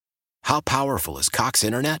How powerful is Cox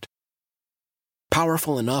Internet?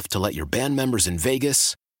 Powerful enough to let your band members in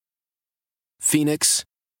Vegas, Phoenix,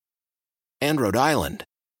 and Rhode Island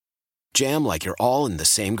jam like you're all in the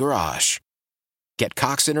same garage. Get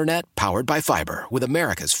Cox Internet powered by fiber with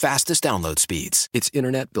America's fastest download speeds. It's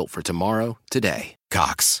internet built for tomorrow, today.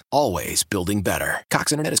 Cox, always building better.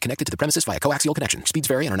 Cox Internet is connected to the premises via coaxial connection. Speeds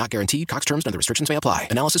vary and are not guaranteed. Cox terms and other restrictions may apply.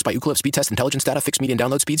 Analysis by Ookla Speed Test Intelligence Data. Fixed median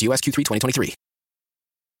download speeds. US Q3 2023.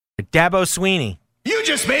 Dabo Swinney. You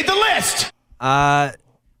just made the list!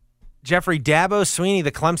 Jeffrey, Dabo Swinney,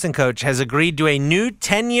 the Clemson coach, has agreed to a new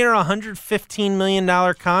 10-year, $115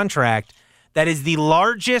 million contract that is the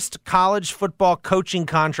largest college football coaching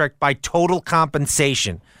contract by total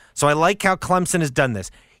compensation. So I like how Clemson has done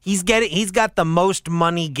this. He's got the most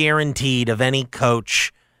money guaranteed of any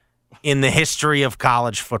coach in the history of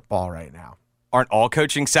college football right now. Aren't all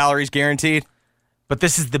coaching salaries guaranteed? But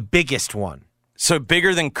this is the biggest one. So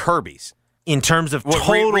bigger than Kirby's. In terms of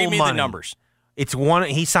total read me money. the numbers. It's one.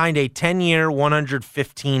 He signed a 10-year,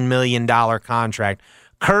 $115 million contract.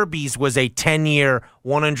 Kirby's was a 10-year,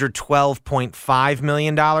 $112.5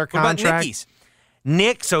 million contract. What about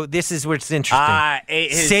Nick's? So this is what's interesting.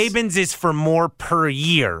 Saban's is for more per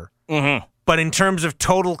year, but in terms of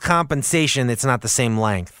total compensation, it's not the same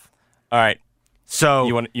length. All right. So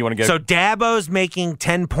you want to go? So Dabo's making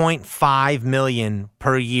 $10.5 million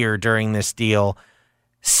per year during this deal.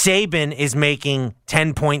 Saban is making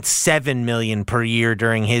 $10.7 million per year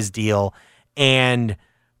during his deal, and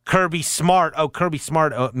Kirby Smart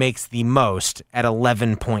makes the most at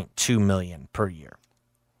 $11.2 million per year.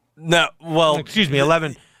 No, well, excuse me,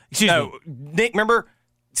 11. Excuse me, Nick. Remember,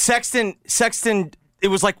 Sexton. It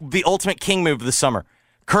was like the ultimate king move of the summer.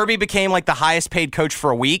 Kirby became like the highest paid coach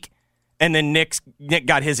for a week, and then Nick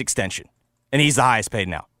got his extension, and he's the highest paid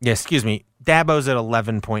now. Yeah, excuse me. Dabo's at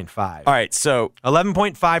 11.5. All right, so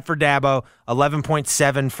 11.5 for Dabo,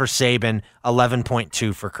 11.7 for Saban,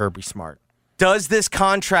 11.2 for Kirby Smart. Does this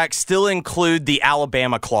contract still include the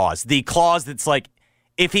Alabama clause? The clause that's like,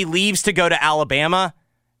 if he leaves to go to Alabama,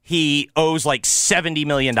 he owes like $70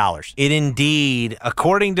 million. It indeed,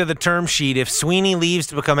 according to the term sheet, if Swinney leaves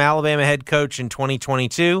to become Alabama head coach in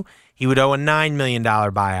 2022, he would owe a $9 million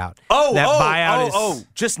buyout.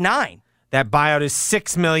 Just $9. That buyout is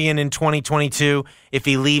 $6 million in 2022 if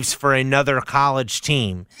he leaves for another college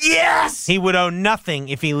team. Yes! He would owe nothing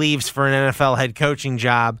if he leaves for an NFL head coaching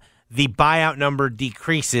job. The buyout number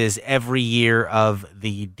decreases every year of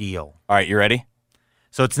the deal. All right, you ready?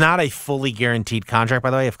 So it's not a fully guaranteed contract, by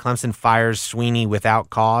the way. If Clemson fires Swinney without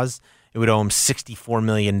cause, it would owe him $64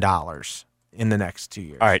 million in the next 2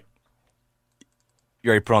 years. All right.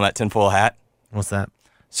 You ready to put on that tinfoil hat? What's that?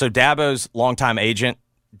 So Dabo's longtime agent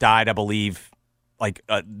died, I believe, like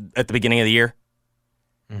at the beginning of the year.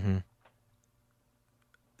 Mm-hmm.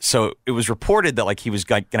 So it was reported that like he was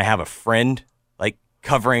going to have a friend like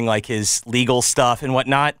covering like his legal stuff and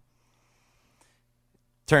whatnot.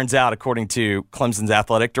 Turns out, according to Clemson's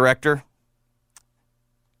athletic director,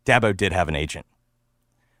 Dabo did have an agent.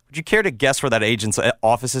 Would you care to guess where that agent's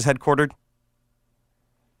office is headquartered?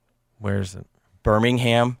 Where is it?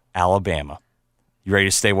 Birmingham, Alabama. You ready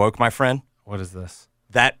to stay woke, my friend? What is this?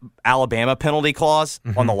 That Alabama penalty clause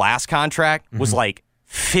on the last contract was like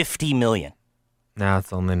 $50 million. Now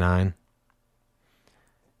it's only 9.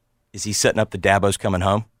 Is he setting up the Dabo's coming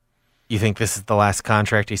home? You think this is the last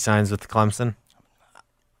contract he signs with Clemson?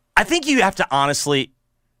 I think you have to honestly.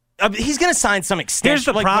 He's going to sign some extension. Here's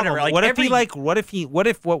the problem. Whatever, what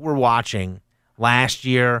if what we're watching last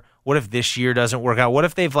year? What if this year doesn't work out? What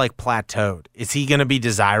if they've like plateaued? Is he going to be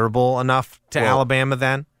desirable enough to Alabama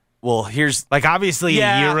then? Well, here's like obviously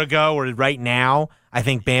a year ago or right now, I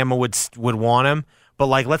think Bama would want him. But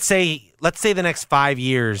like let's say the next 5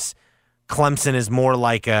 years, Clemson is more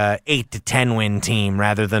like a 8 to 10 win team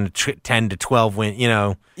rather than a 10 to 12 win. You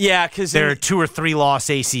know, because they're a 2 or 3 loss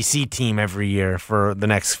ACC team every year for the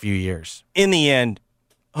next few years. In the end,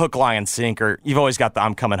 hook, line, sinker. You've always got the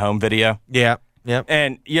 "I'm coming home" video. Yeah, yep.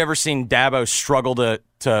 And you ever seen Dabo struggle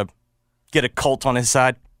to get a cult on his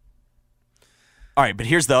side? All right, but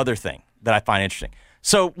here's the other thing that I find interesting.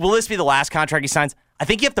 So will this be the last contract he signs? I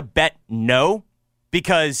think you have to bet no,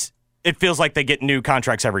 because it feels like they get new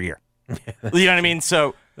contracts every year. You know what I mean?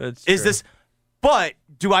 So is this – but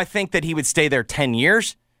do I think that he would stay there 10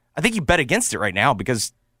 years? I think you bet against it right now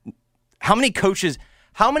because how many coaches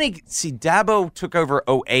 – see, Dabo took over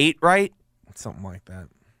 2008, right? Something like that.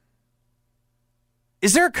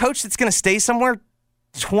 Is there a coach that's going to stay somewhere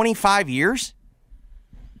 25 years?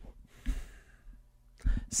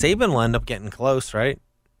 Saban will end up getting close, right?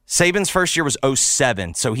 Saban's first year was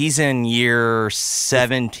 2007, so he's in year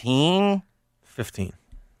 17? 15.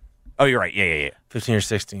 Oh, you're right. Yeah. 15 or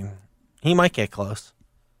 16. He might get close.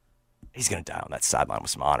 He's going to die on that sideline with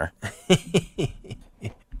some honor.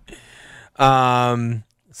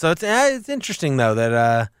 So it's interesting, though,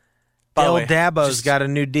 that Bill Dabo's got a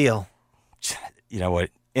new deal. You know what?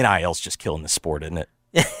 NIL's just killing the sport, isn't it?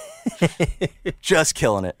 Just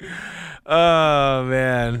killing it. Oh,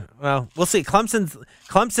 man. Well, we'll see.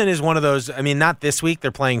 Clemson is one of those. I mean, not this week.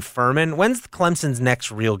 They're playing Furman. When's Clemson's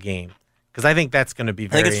next real game? Because I think that's going to be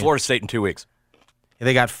very... I think it's Florida State in 2 weeks.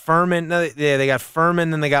 They got Furman. No, they got Furman,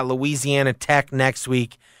 then they got Louisiana Tech next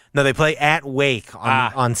week. No, they play at Wake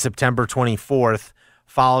on September 24th,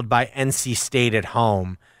 followed by NC State at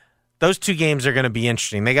home. Those two games are going to be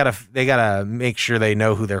interesting. They gotta make sure they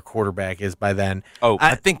know who their quarterback is by then. Oh,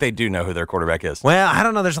 I think they do know who their quarterback is. Well, I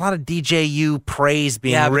don't know. There's a lot of DJU praise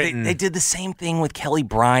being written. They did the same thing with Kelly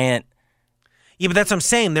Bryant. Yeah, but that's what I'm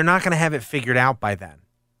saying. They're not going to have it figured out by then.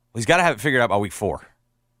 Well, he's got to have it figured out by week 4.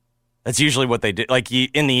 That's usually what they do. Like,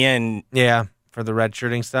 in the end. Yeah, for the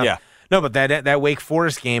redshirting stuff. Yeah. No, but that Wake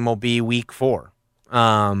Forest game will be week 4.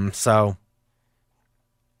 So.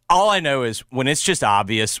 All I know is when it's just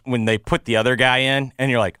obvious when they put the other guy in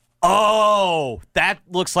and you're like, oh, that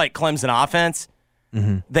looks like Clemson offense.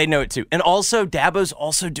 Mm-hmm. They know it too. And also, Dabo's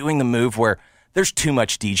also doing the move where there's too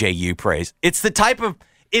much DJU praise. It's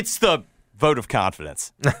the vote of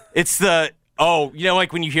confidence. It's the,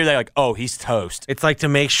 like when you hear that, like, oh, he's toast. It's like to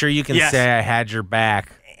make sure you can say I had your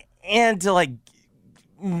back. And to, like,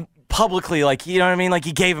 publicly, like, you know what I mean? Like,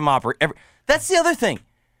 he gave him That's the other thing.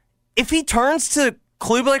 If he turns to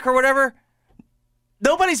Klubnik or whatever,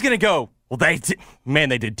 nobody's going to go, well, they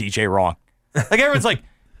did DJ wrong. Like, everyone's like,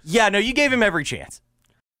 yeah, no, you gave him every chance.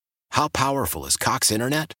 How powerful is Cox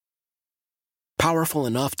Internet? Powerful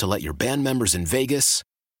enough to let your band members in Vegas,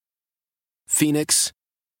 Phoenix,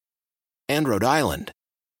 and Rhode Island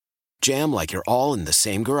jam like you're all in the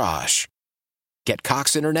same garage. Get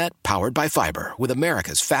Cox Internet powered by fiber with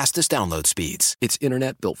America's fastest download speeds. It's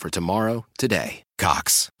internet built for tomorrow, today.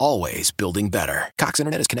 Cox, always building better. Cox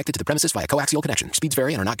Internet is connected to the premises via coaxial connection. Speeds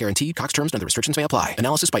vary and are not guaranteed. Cox terms and other restrictions may apply.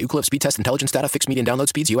 Analysis by Ookla Speed Test Intelligence Data. Fixed median download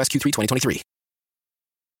speeds. US Q3 2023.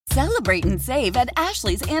 Celebrate and save at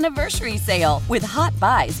Ashley's Anniversary Sale. With Hot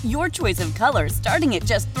Buys, your choice of colors starting at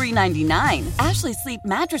just $3.99. Ashley Sleep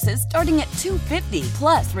mattresses starting at $2.50.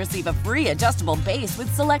 Plus, receive a free adjustable base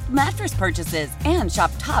with select mattress purchases. And shop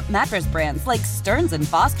top mattress brands like Stearns &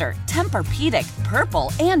 Foster, Tempur-Pedic,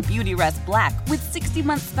 Purple, and Beautyrest Black with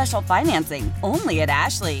 60-month special financing. Only at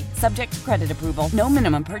Ashley. Subject to credit approval. No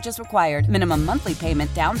minimum purchase required. Minimum monthly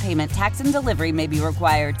payment, down payment, tax, and delivery may be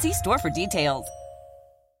required. See store for details.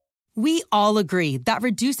 We all agree that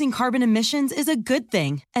reducing carbon emissions is a good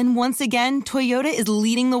thing. And once again, Toyota is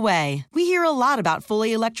leading the way. We hear a lot about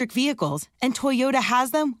fully electric vehicles, and Toyota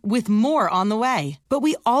has them with more on the way. But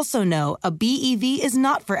we also know a BEV is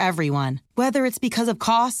not for everyone, whether it's because of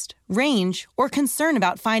cost, range, or concern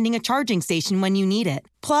about finding a charging station when you need it.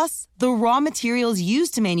 Plus, the raw materials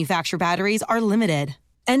used to manufacture batteries are limited.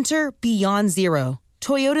 Enter Beyond Zero,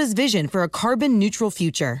 Toyota's vision for a carbon-neutral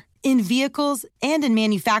future. In vehicles and in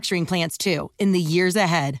manufacturing plants, too, in the years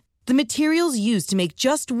ahead. The materials used to make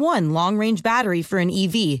just one long-range battery for an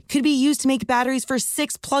EV could be used to make batteries for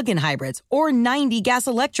 6 plug-in hybrids or 90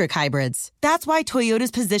 gas-electric hybrids. That's why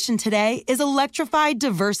Toyota's position today is electrified,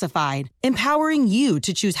 diversified, empowering you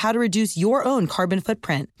to choose how to reduce your own carbon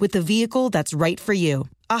footprint with the vehicle that's right for you.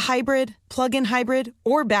 A hybrid, plug-in hybrid,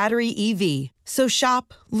 or battery EV. So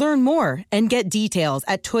shop, learn more, and get details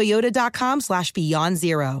at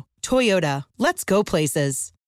toyota.com/beyondzero. Toyota, let's go places.